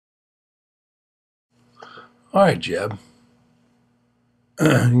All right, Jeb. You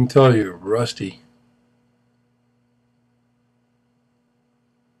can tell you're rusty.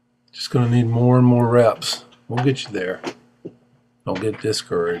 Just going to need more and more reps. We'll get you there. Don't get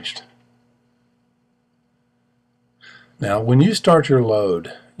discouraged. Now, when you start your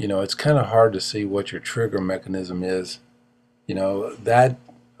load, it's kind of hard to see what your trigger mechanism is. That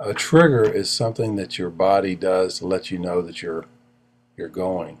a trigger is something that your body does to let you know that you're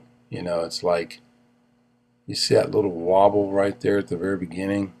going. It's like you see that little wobble right there at the very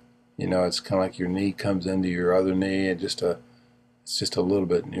beginning. It's kind of like your knee comes into your other knee, and it's just a little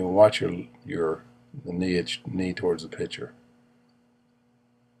bit. Watch the knee towards the pitcher.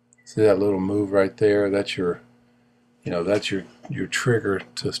 See that little move right there? That's your trigger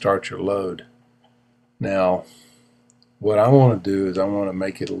to start your load. Now, what I want to do is I want to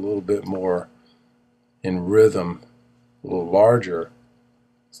make it a little bit more in rhythm, a little larger.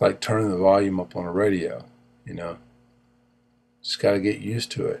 It's like turning the volume up on a radio. Just got to get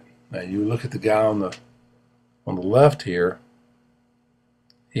used to it. Now you look at the guy on the left here.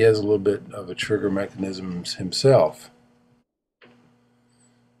 He has a little bit of a trigger mechanism himself.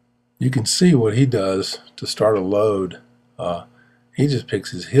 You can see what he does to start a load. He just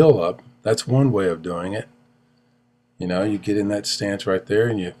picks his heel up. That's one way of doing it. You get in that stance right there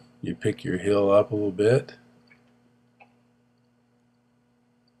and you pick your heel up a little bit.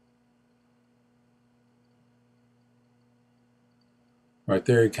 Right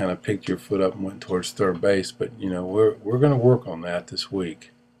there, you kind of picked your foot up and went towards third base. But we're going to work on that this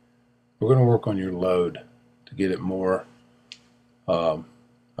week. We're going to work on your load to get it more. I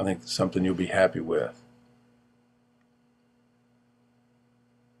think it's something you'll be happy with.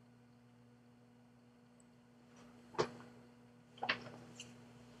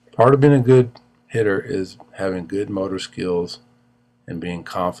 Part of being a good hitter is having good motor skills and being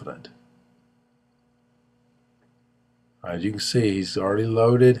confident. As you can see, he's already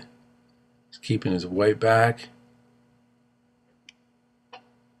loaded. He's keeping his weight back. I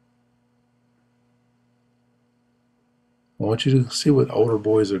want you to see what older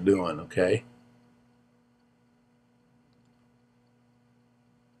boys are doing, okay?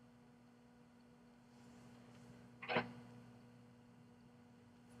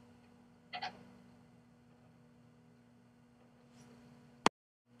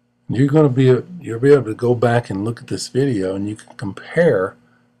 You'll be able to go back and look at this video and you can compare.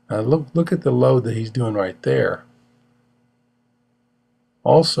 Look at the load that he's doing right there.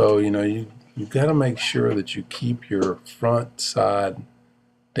 Also, you've got to make sure that you keep your front side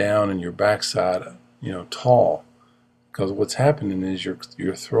down and your back side, tall, because what's happening is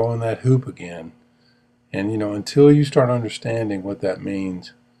you're throwing that hoop again, and until you start understanding what that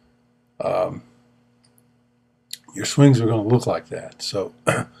means, your swings are going to look like that. So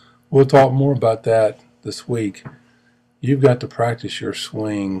we'll talk more about that this week. You've got to practice your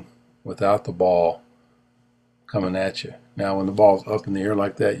swing without the ball coming at you. Now, when the ball's up in the air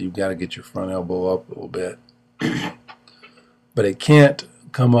like that, you've got to get your front elbow up a little bit. But it can't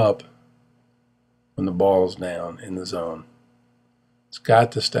come up when the ball's down in the zone.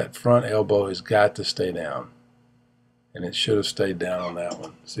 That front elbow has got to stay down. And it should have stayed down on that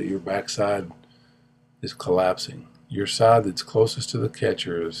one. So your backside is collapsing. Your side that's closest to the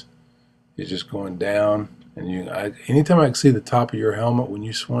catcher is just going down. And anytime I can see the top of your helmet when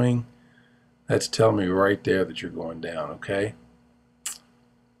you swing, that's telling me right there that you're going down, okay?